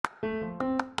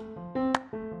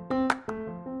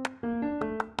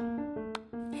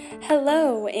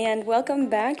Hello, and welcome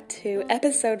back to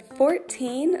episode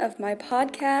 14 of my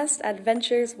podcast,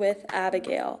 Adventures with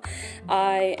Abigail.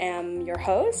 I am your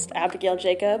host, Abigail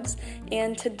Jacobs,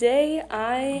 and today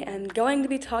I am going to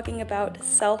be talking about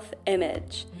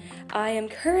self-image. I am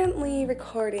currently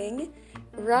recording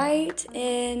right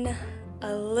in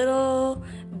a little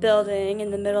building in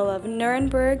the middle of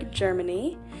Nuremberg,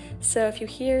 Germany. So if you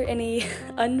hear any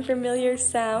unfamiliar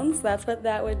sounds, that's what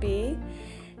that would be.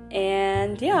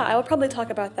 And yeah, I will probably talk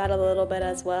about that a little bit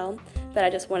as well, but I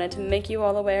just wanted to make you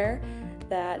all aware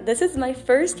that this is my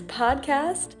first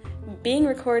podcast being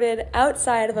recorded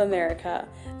outside of America.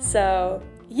 So,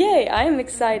 yay, I am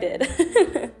excited.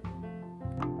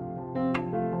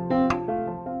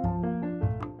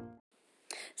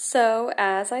 So,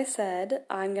 as I said,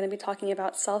 I'm going to be talking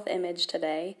about self-image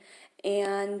today,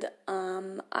 and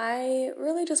I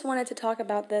really just wanted to talk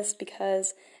about this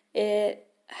because it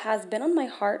has been on my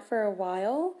heart for a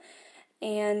while,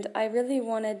 and I really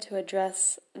wanted to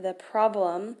address the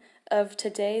problem of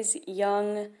today's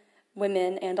young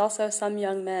women and also some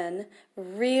young men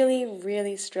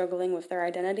really struggling with their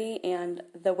identity and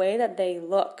the way that they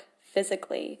look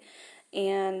physically.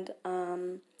 And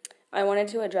I wanted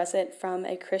to address it from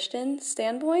a Christian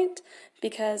standpoint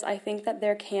because I think that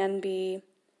there can be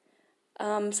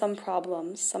some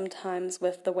problems sometimes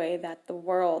with the way that the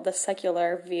world, the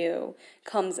secular view,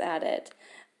 comes at it.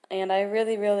 And I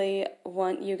really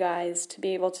want you guys to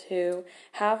be able to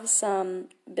have some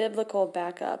biblical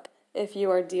backup if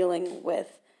you are dealing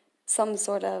with some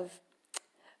sort of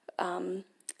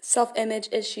self-image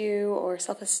issue or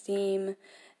self-esteem,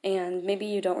 and maybe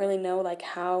you don't really know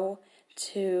how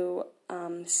to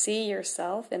see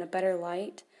yourself in a better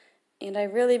light. And I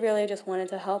really just wanted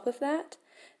to help with that.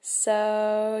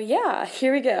 So, yeah,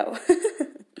 here we go.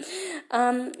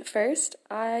 First,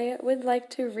 I would like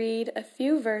to read a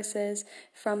few verses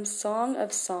from Song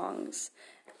of Songs.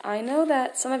 I know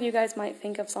that some of you guys might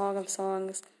think of Song of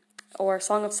Songs, or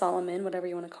Song of Solomon, whatever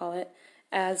you want to call it,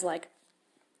 as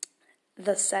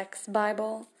the sex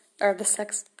Bible, or the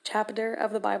sex chapter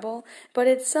of the Bible, but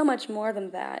it's so much more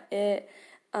than that. It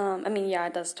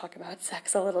does talk about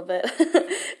sex a little bit,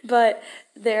 but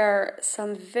there are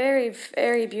some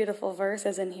very beautiful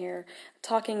verses in here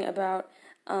talking about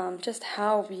just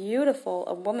how beautiful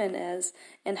a woman is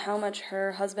and how much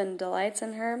her husband delights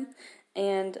in her.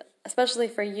 And especially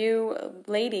for you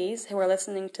ladies who are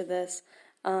listening to this,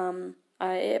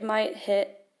 it might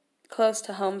hit close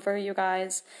to home for you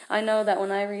guys. I know that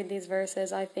when I read these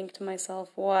verses, I think to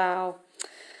myself, wow,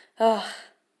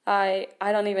 I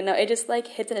don't even know. It just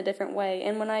hits in a different way.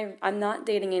 And when I'm not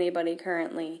dating anybody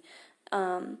currently,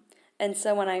 and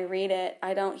so when I read it,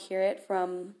 I don't hear it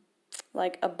from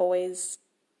a boy's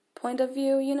point of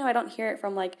view. I don't hear it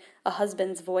from a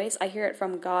husband's voice. I hear it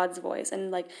from God's voice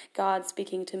and God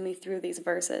speaking to me through these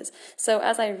verses. So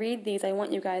as I read these, I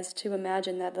want you guys to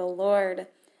imagine that the Lord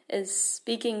is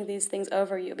speaking these things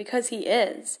over you because He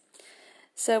is.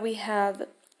 So we have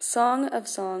Song of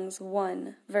Songs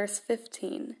 1, verse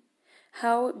 15.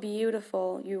 How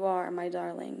beautiful you are, my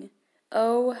darling.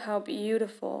 Oh, how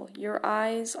beautiful. Your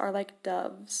eyes are like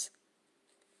doves.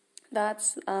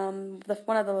 That's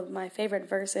one of my favorite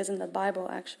verses in the Bible,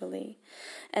 actually.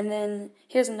 And then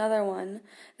here's another one.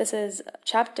 This is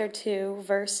chapter 2,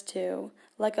 verse 2.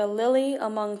 Like a lily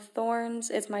among thorns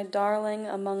is my darling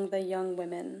among the young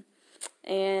women.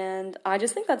 And I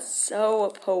just think that's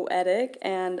so poetic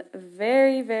and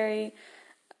very,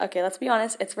 okay, let's be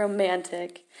honest, it's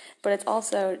romantic, but it's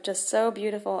also just so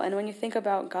beautiful. And when you think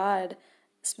about God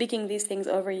speaking these things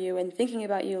over you and thinking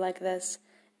about you like this,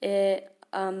 it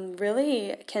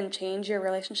really can change your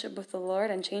relationship with the Lord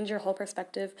and change your whole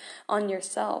perspective on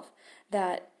yourself,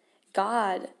 that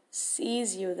God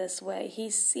sees you this way. He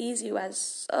sees you as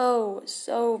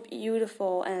so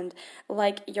beautiful, and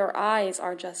your eyes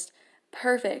are just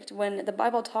perfect. When the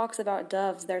Bible talks about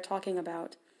doves, they're talking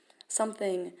about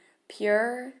something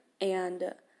pure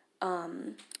and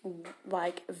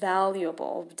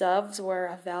valuable. Doves were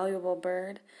a valuable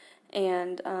bird,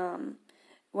 and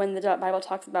when the Bible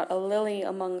talks about a lily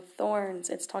among thorns,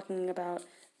 it's talking about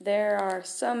there are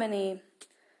so many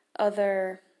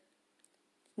other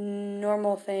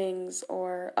normal things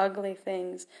or ugly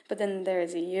things, but then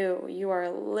there's you. You are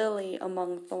a lily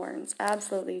among thorns,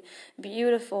 absolutely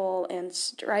beautiful and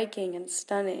striking and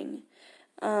stunning.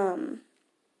 And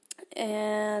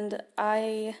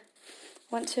I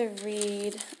want to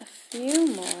read a few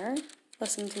more.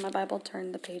 Listen to my Bible,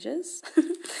 turn the pages.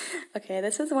 Okay,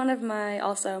 this is one of my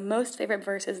also most favorite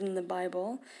verses in the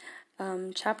Bible.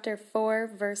 chapter 4,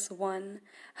 verse 1.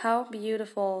 How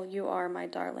beautiful you are, my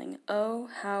darling. Oh,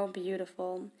 how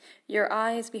beautiful. Your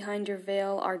eyes behind your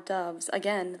veil are doves.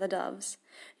 Again, the doves.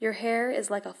 Your hair is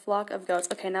like a flock of goats.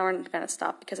 Okay, now we're going to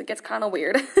stop because it gets kind of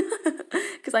weird.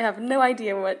 Because I have no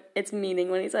idea what it's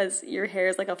meaning when he says your hair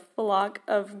is like a flock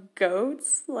of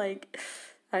goats. Like,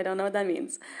 I don't know what that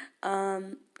means.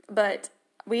 But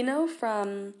we know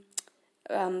from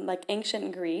like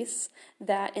ancient Greece,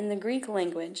 that in the Greek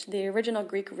language, the original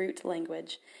Greek root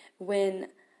language, when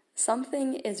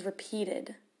something is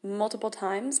repeated multiple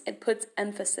times, it puts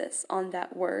emphasis on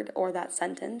that word or that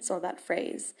sentence or that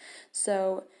phrase.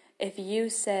 So if you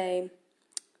say,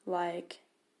 like,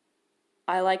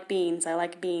 I like beans, I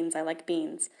like beans, I like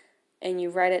beans, and you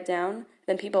write it down,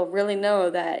 then people really know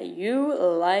that you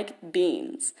like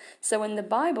beans. So when the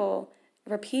Bible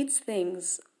repeats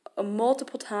things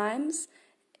multiple times,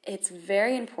 it's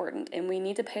very important, and we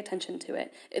need to pay attention to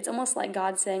it. It's almost like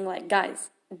God saying, like,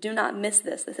 guys, do not miss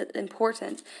this. This is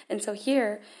important. And so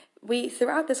here,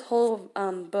 throughout this whole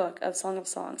book of Song of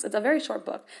Songs, it's a very short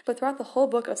book, but throughout the whole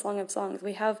book of Song of Songs,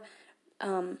 we have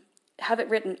it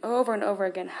written over and over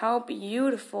again. How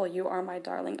beautiful you are, my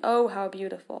darling. Oh, how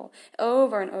beautiful.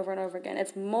 Over and over and over again.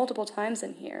 It's multiple times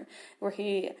in here where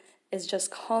he is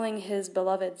just calling his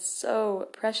beloved so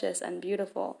precious and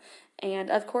beautiful.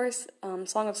 And of course,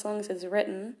 Song of Songs is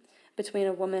written between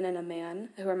a woman and a man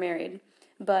who are married.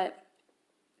 But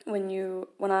when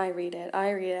I read it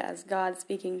as God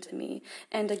speaking to me.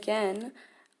 And again,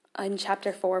 in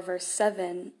chapter 4, verse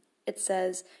 7, it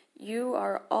says, you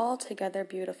are altogether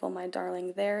beautiful, my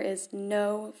darling. There is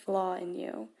no flaw in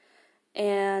you.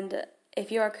 And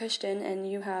if you are a Christian and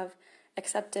you have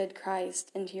accepted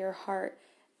Christ into your heart,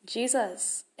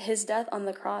 Jesus, his death on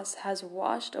the cross has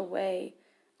washed away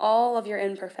all of your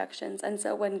imperfections. And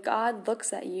so when God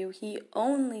looks at you, he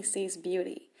only sees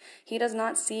beauty. He does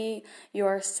not see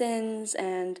your sins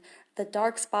and the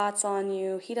dark spots on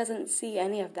you. He doesn't see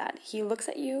any of that. He looks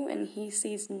at you and he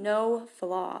sees no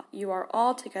flaw. You are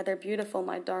altogether beautiful,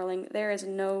 my darling. There is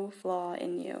no flaw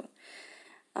in you.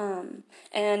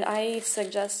 And I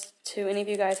suggest to any of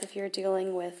you guys, if you're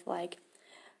dealing with like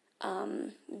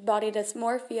body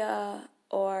dysmorphia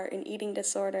or an eating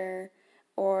disorder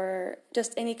or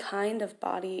just any kind of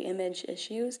body image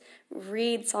issues,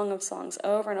 read Song of Songs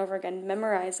over and over again,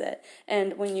 memorize it,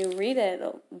 and when you read it,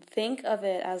 think of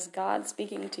it as God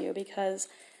speaking to you, because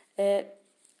it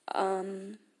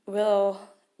will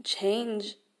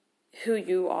change who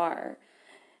you are.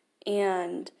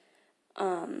 And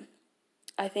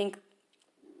I think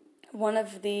one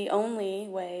of the only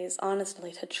ways,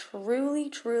 honestly, to truly,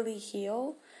 truly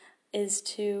heal is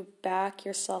to back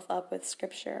yourself up with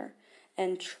Scripture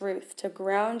and truth, to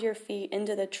ground your feet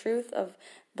into the truth of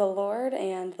the Lord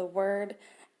and the Word.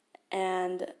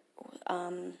 And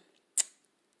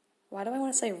why do I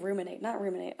want to say ruminate? Not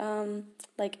ruminate.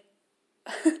 Like,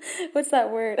 what's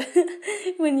that word?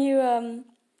 When you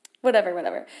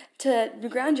whatever. To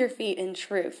ground your feet in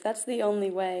truth. That's the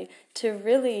only way to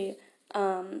really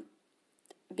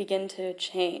begin to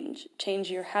change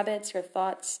your habits, your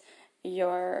thoughts,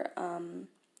 your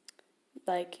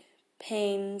like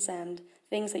pains and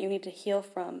things that you need to heal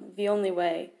from. The only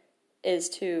way is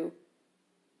to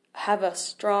have a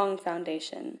strong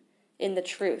foundation in the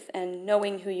truth and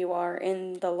knowing who you are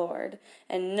in the Lord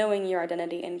and knowing your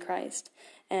identity in Christ.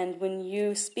 And when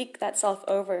you speak that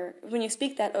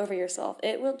over yourself,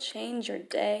 it will change your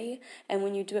day. And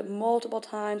when you do it multiple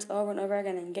times over and over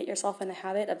again and get yourself in the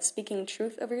habit of speaking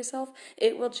truth over yourself,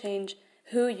 it will change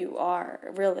who you are,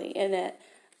 really, in it.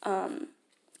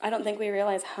 I don't think we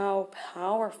realize how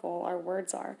powerful our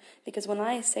words are, because when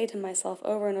I say to myself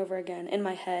over and over again in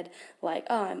my head, like,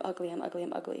 oh, I'm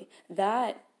ugly,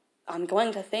 that I'm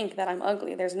going to think that I'm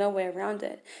ugly. There's no way around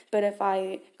it. But if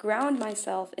I ground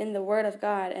myself in the Word of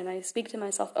God and I speak to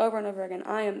myself over and over again,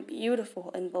 I am beautiful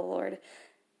in the Lord,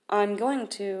 I'm going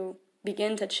to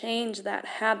begin to change that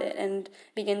habit and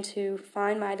begin to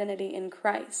find my identity in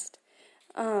Christ.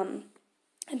 And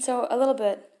so a little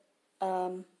bit,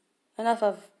 enough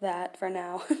of that for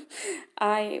now.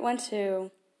 I want to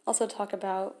also talk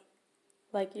about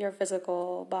like your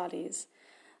physical bodies.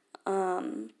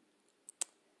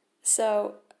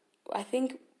 So I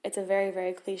think it's a very,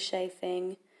 very cliche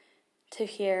thing to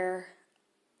hear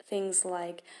things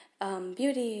like,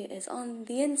 beauty is on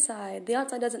the inside, the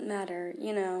outside doesn't matter,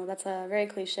 that's a very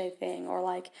cliche thing, or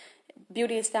like,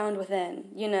 beauty is found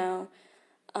within,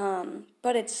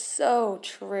 but it's so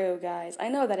true, guys. I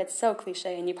know that it's so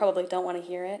cliche and you probably don't want to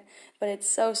hear it, but it's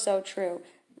so, so true.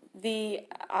 The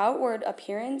outward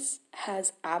appearance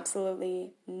has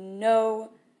absolutely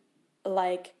no,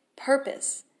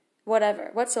 purpose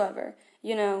whatsoever.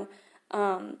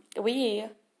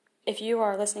 If you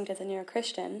are listening to this and you're a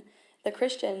Christian, the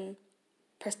Christian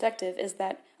perspective is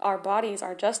that our bodies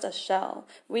are just a shell.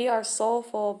 We are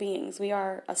soulful beings. We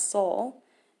are a soul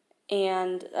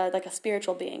and like a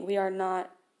spiritual being. We are not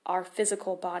our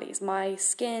physical bodies. My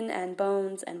skin and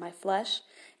bones and my flesh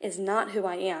is not who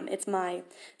I am. It's my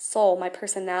soul, my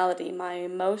personality, my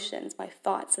emotions, my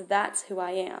thoughts. That's who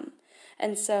I am.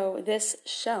 And so this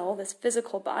shell, this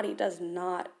physical body, does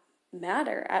not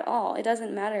matter at all. It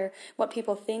doesn't matter what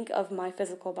people think of my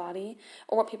physical body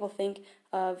or what people think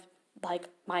of like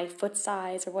my foot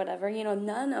size or whatever.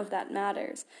 None of that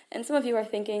matters. And some of you are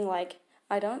thinking like,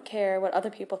 I don't care what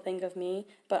other people think of me,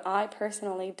 but I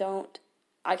personally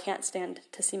I can't stand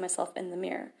to see myself in the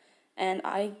mirror. And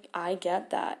I get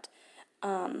that.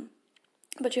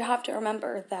 But you have to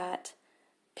remember that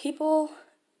people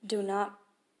do not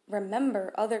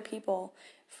remember other people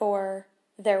for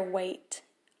their weight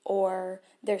or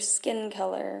their skin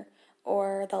color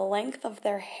or the length of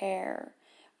their hair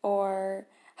or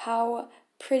how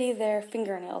pretty their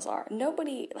fingernails are.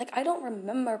 I don't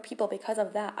remember people because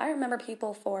of that. I remember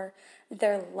people for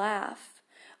their laugh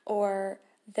or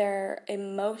their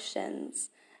emotions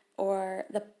or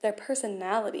their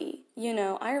personality.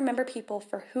 I remember people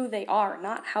for who they are,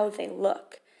 not how they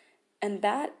look. And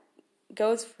that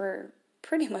goes for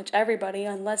pretty much everybody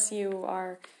unless you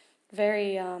are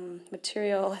very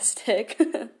materialistic.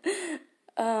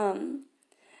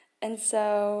 And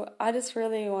so I just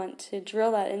really want to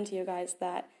drill that into you guys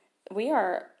that we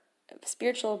are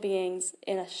spiritual beings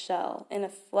in a shell, in a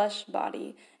flesh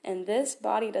body, and this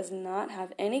body does not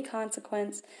have any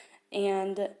consequence.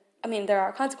 And there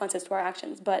are consequences to our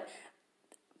actions, but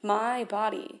my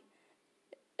body,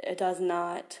 it does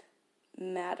not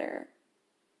matter,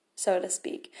 so to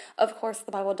speak. Of course,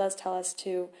 the Bible does tell us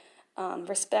to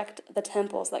respect the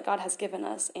temples that God has given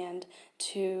us and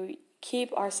to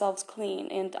keep ourselves clean.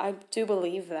 And I do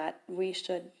believe that we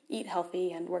should eat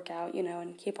healthy and work out,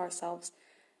 and keep ourselves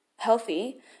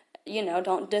healthy.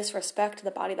 Don't disrespect the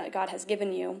body that God has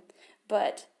given you,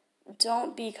 but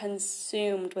don't be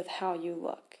consumed with how you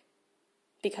look,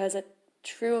 because it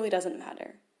truly doesn't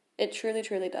matter. It truly,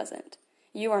 truly doesn't.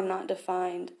 You are not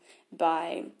defined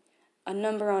by a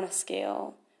number on a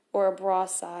scale or a bra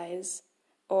size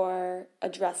or a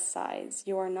dress size.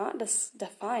 You are not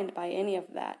defined by any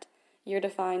of that. You're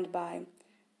defined by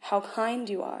how kind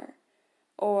you are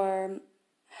or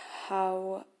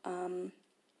how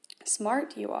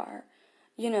smart you are,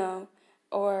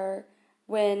 or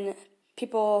when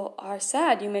people are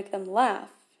sad, you make them laugh.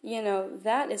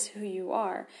 That is who you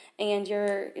are. And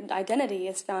your identity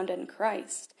is found in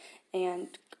Christ.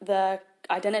 And the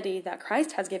identity that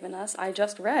Christ has given us, I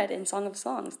just read in Song of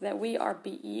Songs, that we are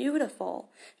beautiful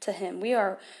to Him. We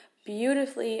are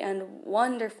beautifully and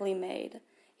wonderfully made.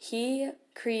 He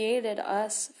created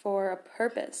us for a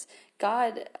purpose.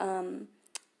 God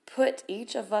put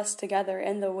each of us together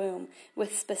in the womb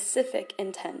with specific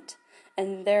intent.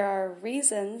 And there are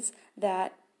reasons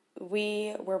that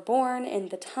we were born in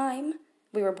the time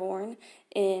we were born,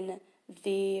 in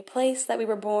the place that we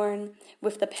were born,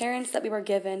 with the parents that we were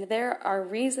given. There are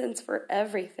reasons for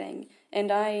everything.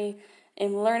 And I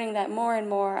am learning that more and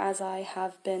more as I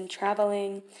have been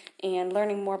traveling and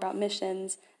learning more about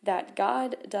missions, that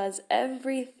God does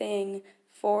everything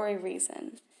for a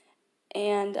reason.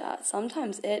 And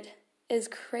sometimes it is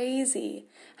crazy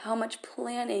how much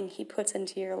planning He puts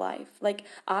into your life. Like,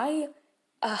 I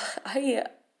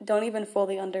don't even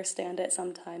fully understand it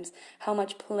sometimes, how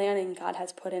much planning God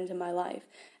has put into my life.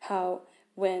 How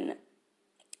when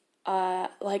I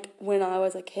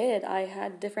was a kid, I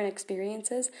had different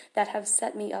experiences that have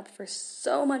set me up for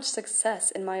so much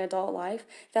success in my adult life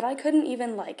that I couldn't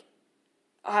even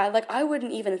I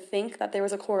wouldn't even think that there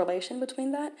was a correlation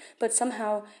between that, but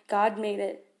somehow God made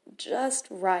it just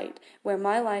right, where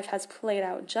my life has played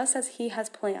out just as He has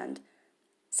planned,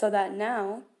 so that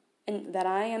now, and that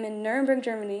I am in Nuremberg,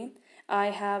 Germany,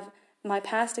 I have my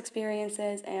past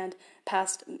experiences and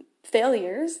past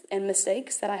failures and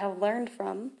mistakes that I have learned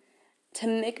from to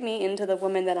make me into the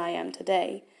woman that I am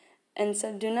today. And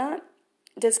so do not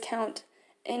discount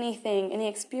anything, any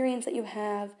experience that you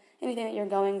have, anything that you're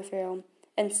going through,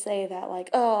 and say that,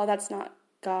 oh, that's not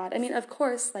God. Of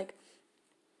course,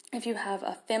 if you have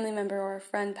a family member or a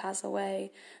friend pass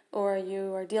away, or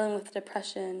you are dealing with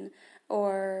depression,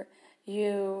 or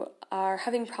you are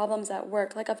having problems at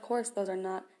work, of course those are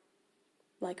not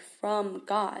from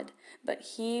God, but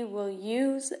He will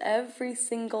use every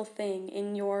single thing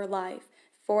in your life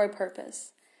for a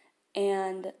purpose,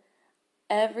 and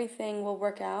everything will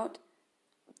work out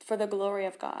for the glory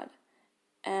of God.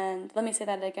 And let me say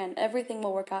that again. Everything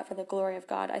will work out for the glory of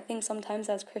God. I think sometimes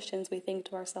as Christians we think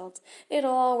to ourselves,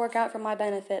 it'll all work out for my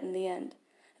benefit in the end.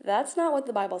 That's not what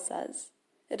the Bible says.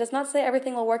 It does not say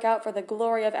everything will work out for the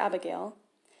glory of Abigail.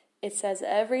 It says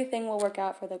everything will work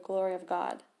out for the glory of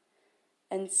God.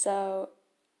 And so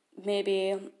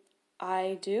maybe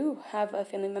I do have a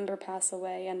family member pass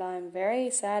away and I'm very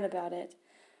sad about it.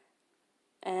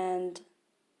 And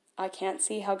I can't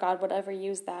see how God would ever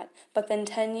use that. But then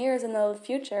 10 years in the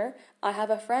future, I have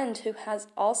a friend who has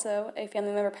also a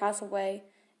family member pass away,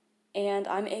 and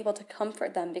I'm able to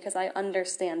comfort them because I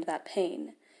understand that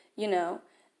pain,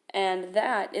 And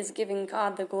that is giving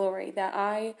God the glory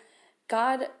that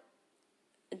God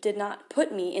did not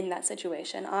put me in that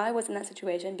situation. I was in that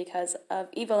situation because of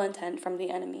evil intent from the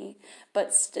enemy.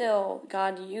 But still,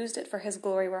 God used it for his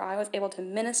glory, where I was able to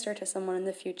minister to someone in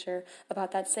the future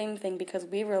about that same thing because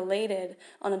we related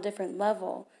on a different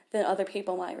level than other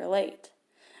people might relate.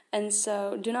 And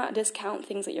so do not discount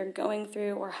things that you're going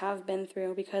through or have been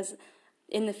through, because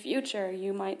in the future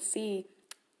you might see,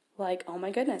 like, oh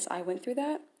my goodness, I went through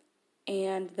that.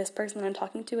 And this person that I'm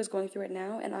talking to is going through it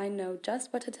now, and I know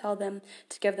just what to tell them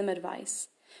to give them advice,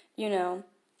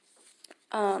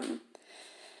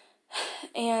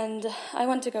 And I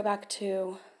want to go back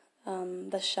to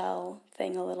the shell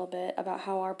thing a little bit, about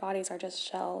how our bodies are just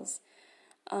shells.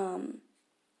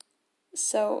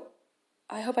 So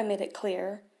I hope I made it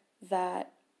clear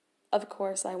that, of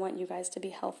course, I want you guys to be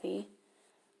healthy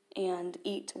and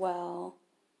eat well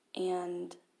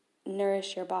and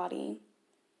nourish your body.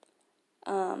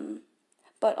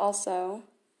 But also,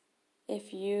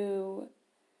 if you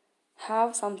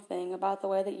have something about the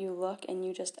way that you look and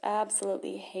you just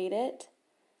absolutely hate it,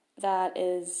 that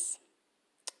is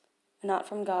not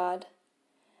from God,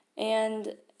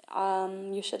 and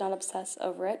you should not obsess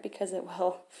over it because it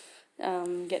will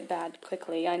get bad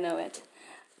quickly. I know it.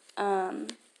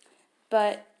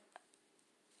 But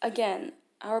again,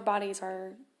 our bodies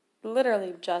are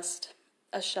literally just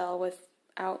a shell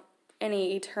without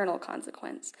any eternal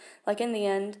consequence. Like, in the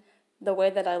end, the way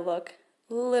that I look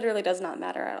literally does not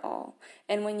matter at all.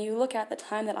 And when you look at the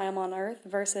time that I am on earth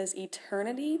versus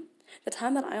eternity, the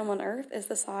time that I am on earth is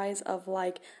the size of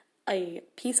like a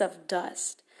piece of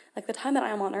dust. Like, the time that I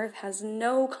am on earth has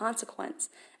no consequence.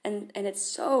 And it's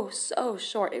so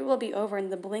short. It will be over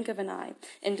in the blink of an eye.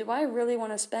 And do I really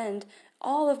want to spend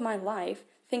all of my life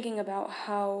thinking about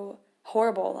how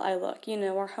horrible I look,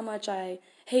 or how much I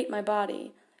hate my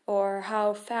body, or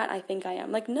how fat I think I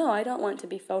am? Like, no, I don't want to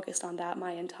be focused on that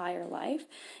my entire life.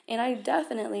 And I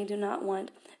definitely do not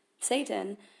want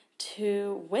Satan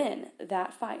to win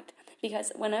that fight.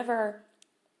 Because whenever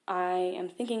I am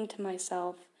thinking to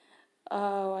myself,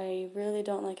 oh, I really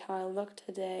don't like how I look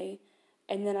today,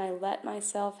 and then I let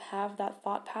myself have that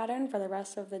thought pattern for the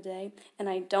rest of the day, and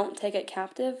I don't take it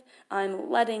captive, I'm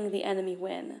letting the enemy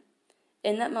win.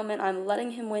 In that moment, I'm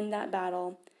letting him win that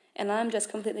battle, and I'm just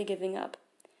completely giving up.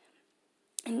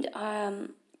 And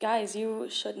guys, you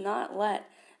should not let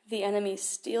the enemy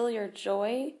steal your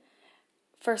joy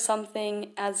for something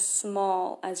as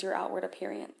small as your outward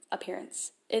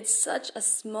appearance. It's such a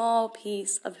small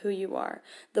piece of who you are.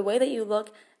 The way that you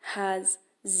look has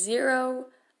zero,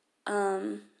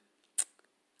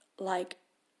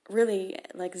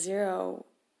 zero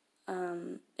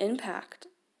impact,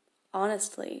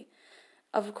 honestly.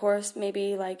 Of course,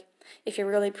 maybe, if you're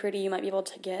really pretty, you might be able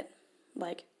to get,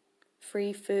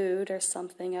 free food or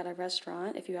something at a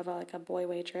restaurant if you have a boy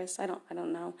waitress. I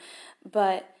don't know.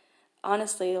 But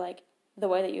honestly, the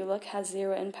way that you look has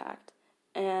zero impact.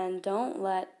 And don't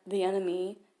let the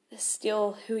enemy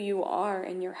steal who you are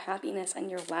and your happiness and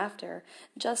your laughter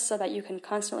just so that you can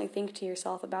constantly think to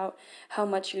yourself about how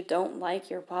much you don't like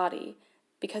your body,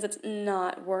 because it's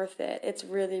not worth it. It's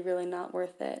really, really not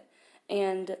worth it.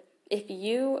 And if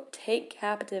you take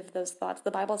captive those thoughts,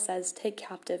 the Bible says take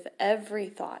captive every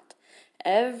thought.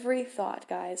 Every thought,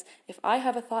 guys. If I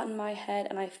have a thought in my head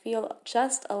and I feel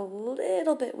just a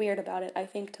little bit weird about it, I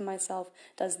think to myself,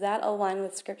 does that align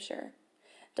with Scripture?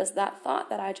 Does that thought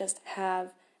that I just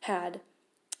have had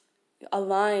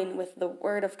align with the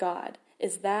Word of God?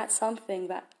 Is that something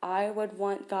that I would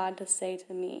want God to say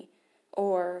to me,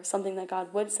 or something that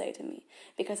God would say to me?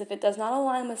 Because if it does not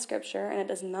align with Scripture and it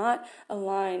does not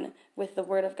align with the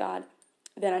Word of God,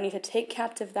 then I need to take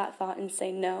captive that thought and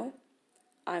say, no,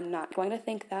 I'm not going to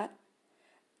think that,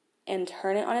 and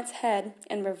turn it on its head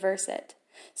and reverse it.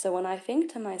 So when I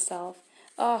think to myself,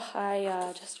 oh,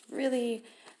 I just really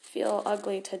feel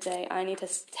ugly today, I need to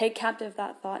take captive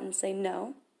that thought and say,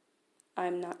 no,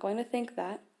 I'm not going to think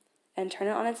that, and turn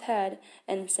it on its head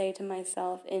and say to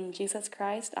myself, in Jesus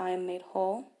Christ, I am made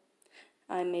whole.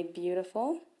 I'm made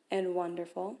beautiful and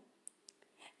wonderful,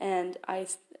 and I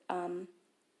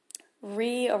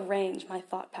rearrange my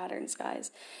thought patterns,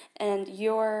 guys. And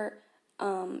your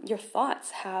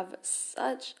thoughts have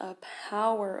such a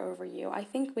power over you. I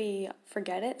think we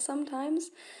forget it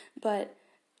sometimes, but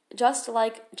just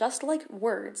like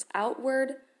words,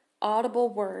 outward, audible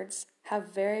words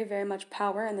have very, very much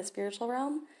power in the spiritual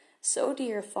realm, so do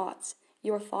your thoughts.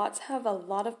 Your thoughts have a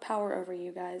lot of power over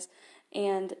you, guys.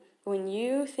 And when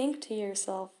you think to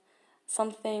yourself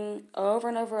something over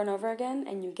and over and over again,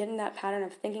 and you get in that pattern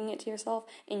of thinking it to yourself,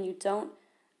 and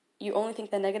you only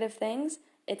think the negative things,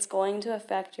 it's going to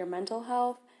affect your mental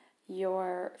health,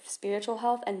 your spiritual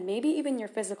health, and maybe even your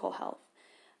physical health.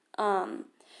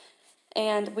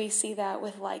 And we see that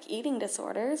with like eating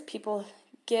disorders. People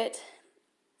get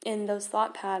in those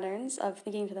thought patterns of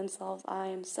thinking to themselves, I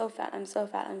am so fat, I'm so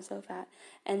fat, I'm so fat.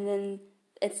 And then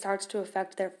it starts to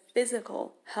affect their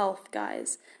physical health,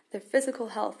 guys. Their physical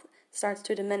health starts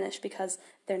to diminish because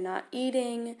they're not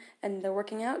eating and they're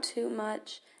working out too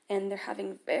much and they're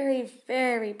having very,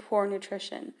 very poor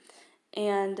nutrition.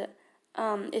 And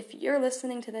if you're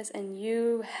listening to this and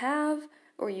you have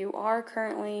or you are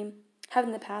currently, have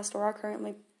in the past or are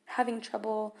currently having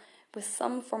trouble with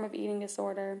some form of eating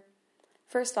disorder,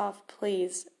 first off,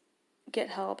 please get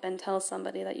help and tell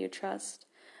somebody that you trust.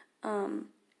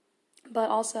 But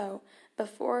also,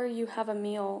 before you have a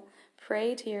meal,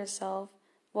 pray to yourself.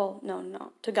 Well,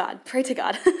 no, to God. Pray to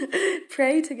God.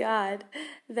 Pray to God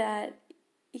that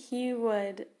He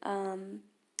would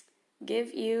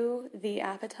give you the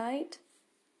appetite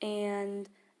and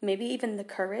maybe even the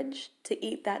courage to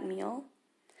eat that meal.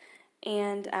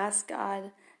 And ask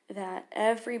God that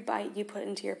every bite you put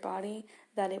into your body,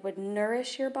 that it would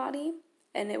nourish your body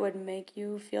and it would make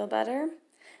you feel better,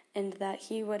 and that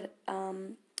He would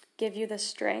give you the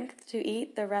strength to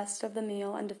eat the rest of the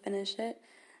meal and to finish it,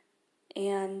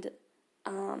 and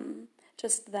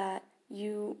just that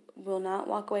you will not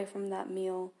walk away from that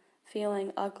meal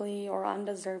feeling ugly or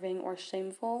undeserving or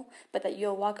shameful, but that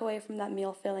you'll walk away from that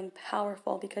meal feeling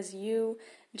powerful because you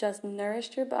just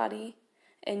nourished your body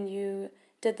and you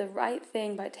did the right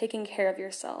thing by taking care of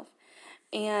yourself.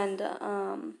 And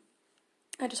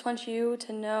I just want you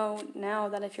to know now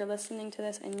that if you're listening to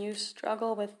this and you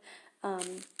struggle with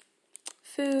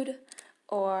food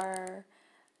or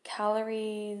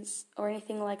calories or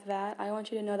anything like that, I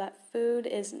want you to know that food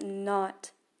is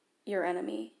not your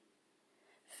enemy.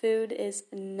 Food is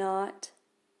not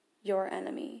your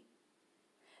enemy.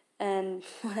 And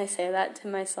when I say that to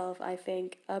myself, I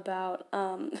think about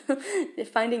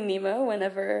Finding Nemo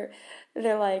whenever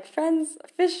they're like, friends,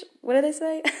 fish, what do they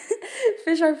say?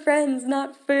 Fish are friends,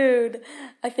 not food.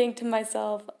 I think to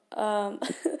myself,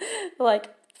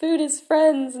 like, food is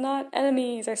friends, not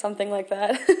enemies, or something like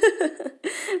that.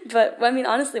 But, I mean,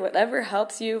 honestly, whatever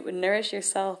helps you nourish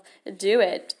yourself, do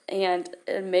it, and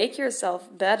make yourself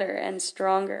better and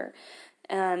stronger.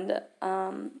 And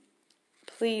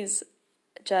please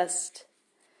just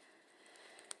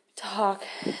talk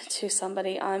to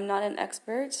somebody. I'm not an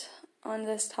expert on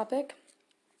this topic,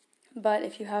 but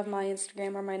if you have my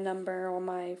Instagram or my number or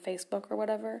my Facebook or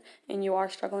whatever, and you are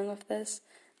struggling with this,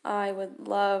 I would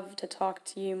love to talk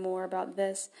to you more about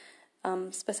this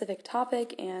specific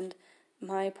topic and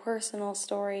my personal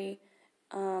story,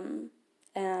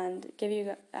 and give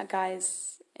you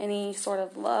guys any sort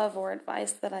of love or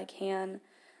advice that I can,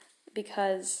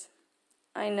 because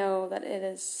I know that it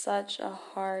is such a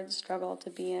hard struggle to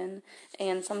be in,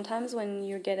 and sometimes when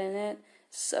you get in it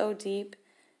so deep,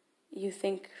 you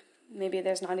think maybe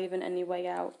there's not even any way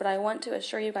out. But I want to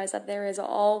assure you guys that there is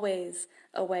always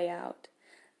a way out.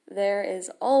 There is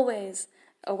always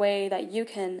a way that you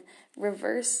can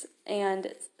reverse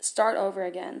and start over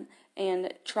again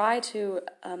and try to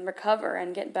recover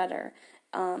and get better.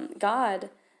 God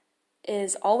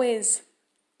is always...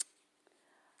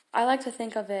 I like to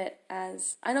think of it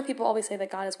as, I know people always say that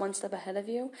God is one step ahead of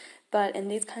you, but in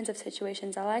these kinds of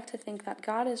situations, I like to think that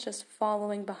God is just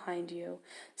following behind you,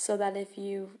 so that if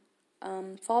you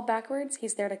fall backwards,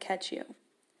 He's there to catch you.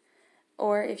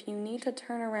 Or if you need to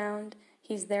turn around,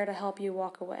 He's there to help you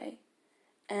walk away.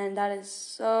 And that is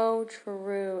so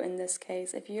true in this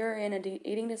case. If you're in an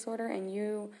eating disorder and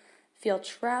you feel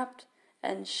trapped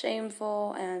and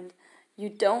shameful and you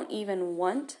don't even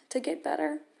want to get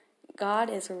better, God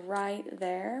is right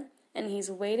there, and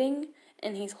He's waiting,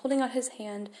 and He's holding out His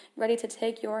hand, ready to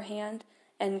take your hand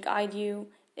and guide you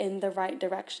in the right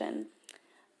direction.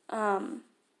 And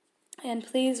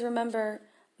please remember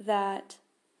that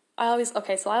I always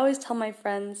tell my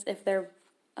friends if they're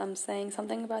saying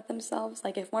something about themselves.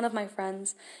 Like if one of my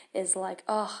friends is like,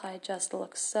 oh, I just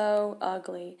look so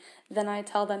ugly, then I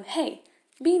tell them, hey,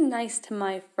 be nice to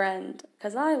my friend,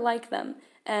 because I like them.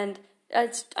 And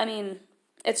it's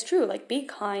true, like be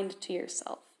kind to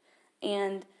yourself.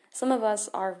 And some of us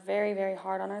are very, very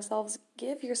hard on ourselves.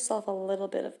 Give yourself a little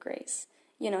bit of grace.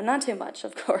 Not too much,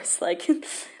 of course. Like,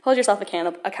 hold yourself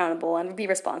accountable and be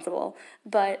responsible.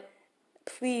 But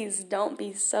please don't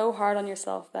be so hard on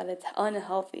yourself that it's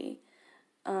unhealthy.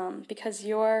 Because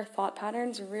your thought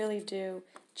patterns really do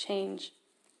change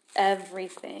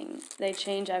everything. They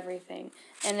change everything.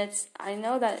 And I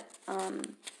know that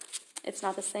it's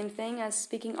not the same thing as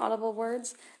speaking audible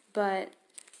words, but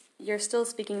you're still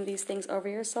speaking these things over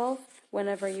yourself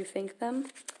whenever you think them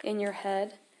in your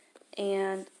head.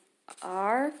 And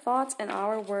our thoughts and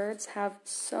our words have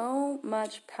so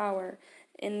much power,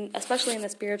 especially in the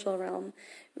spiritual realm.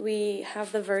 We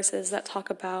have the verses that talk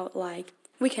about, like,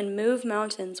 we can move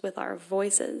mountains with our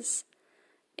voices.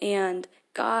 And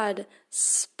God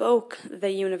spoke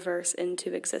the universe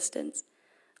into existence.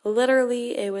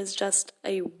 Literally, it was just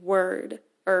a word,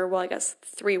 or, well, I guess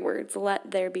 3 words,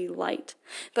 let there be light.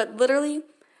 But literally,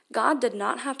 God did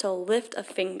not have to lift a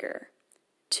finger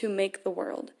to make the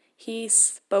world. He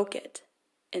spoke it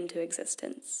into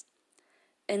existence.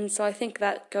 And so I think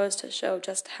that goes to show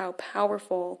just how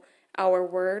powerful our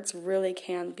words really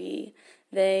can be.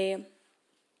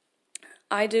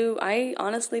 I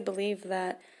honestly believe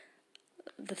that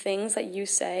the things that you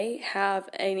say have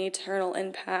an eternal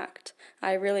impact.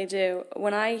 I really do.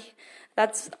 I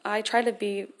try to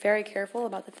be very careful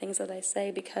about the things that I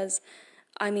say because,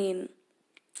 when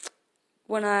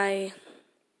I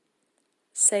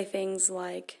say things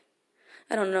like,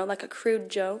 I don't know, like a crude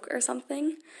joke or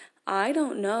something, I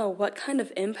don't know what kind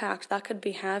of impact that could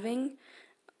be having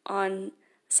on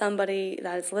somebody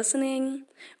that is listening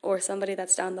or somebody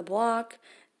that's down the block.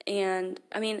 And,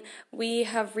 we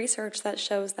have research that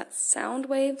shows that sound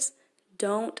waves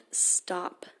don't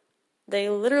stop. They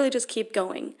literally just keep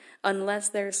going unless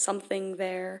there's something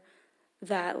there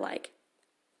that,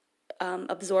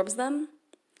 absorbs them.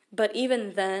 But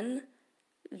even then,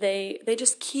 they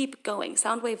just keep going.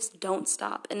 Sound waves don't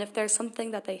stop. And if there's something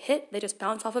that they hit, they just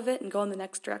bounce off of it and go in the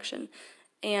next direction.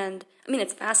 And,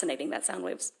 it's fascinating that sound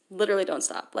waves literally don't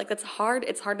stop. Like, it's hard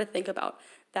to think about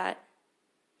that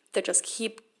they just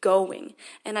keep going.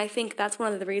 And I think that's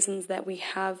one of the reasons that we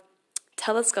have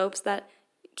telescopes that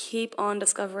keep on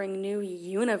discovering new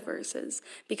universes,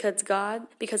 because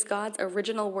God's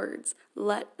original words,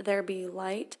 let there be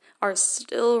light, are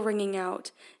still ringing out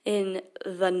in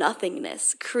the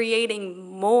nothingness, creating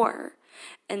more.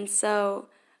 And so,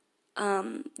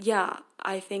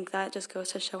 I think that just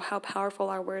goes to show how powerful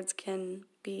our words can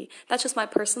be. That's just my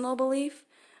personal belief.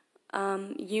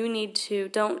 You need to,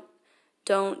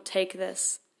 don't take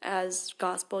this as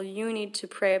gospel. You need to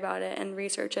pray about it and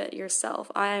research it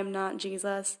yourself. I am not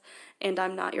Jesus, and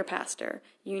I'm not your pastor.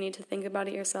 You need to think about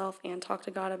it yourself and talk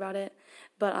to God about it.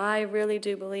 But I really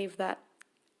do believe that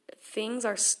things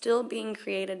are still being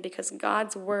created because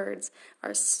God's words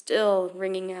are still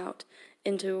ringing out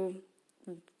into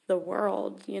the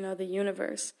world, the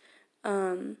universe.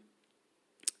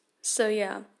 So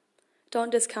yeah,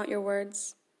 don't discount your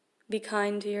words. Be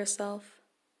kind to yourself.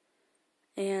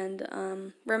 And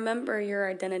remember your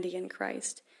identity in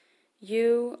Christ.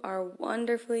 You are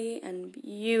wonderfully and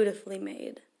beautifully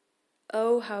made.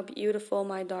 Oh, how beautiful,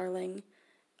 my darling.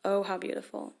 Oh, how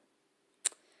beautiful.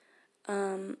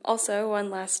 Also, one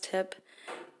last tip.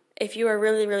 If you are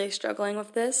really, really struggling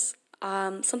with this,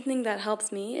 something that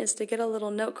helps me is to get a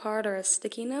little note card or a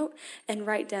sticky note and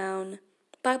write down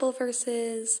Bible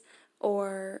verses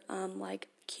or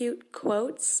cute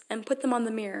quotes and put them on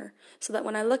the mirror so that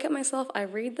when I look at myself, I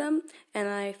read them and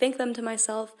I think them to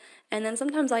myself, and then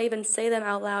sometimes I even say them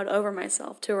out loud over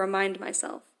myself to remind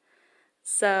myself.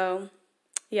 So,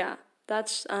 yeah,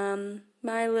 that's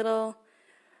my little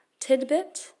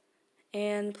tidbit,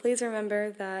 and please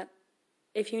remember that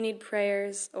if you need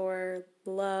prayers or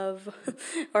love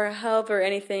or help or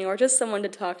anything or just someone to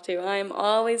talk to, I'm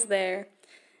always there,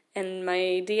 and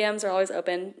my DMs are always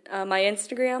open. My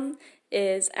Instagram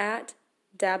is at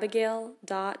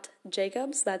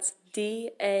dabigail.jacobs. That's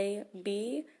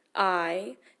DABIGAIL,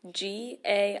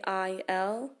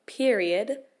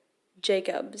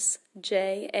 Jacobs.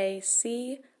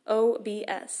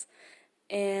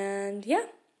 And yeah,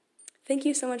 thank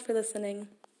you so much for listening.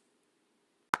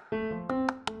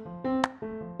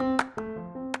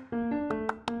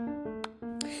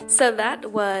 So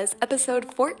that was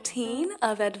episode 14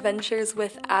 of Adventures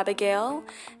with Abigail,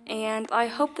 and I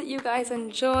hope that you guys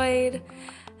enjoyed.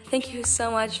 Thank you so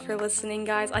much for listening,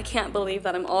 guys. I can't believe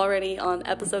that I'm already on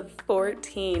episode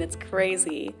 14. It's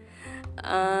crazy.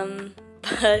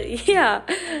 But yeah,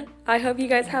 I hope you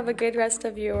guys have a good rest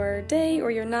of your day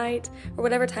or your night or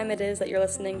whatever time it is that you're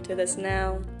listening to this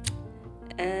now.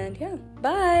 And yeah,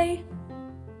 bye!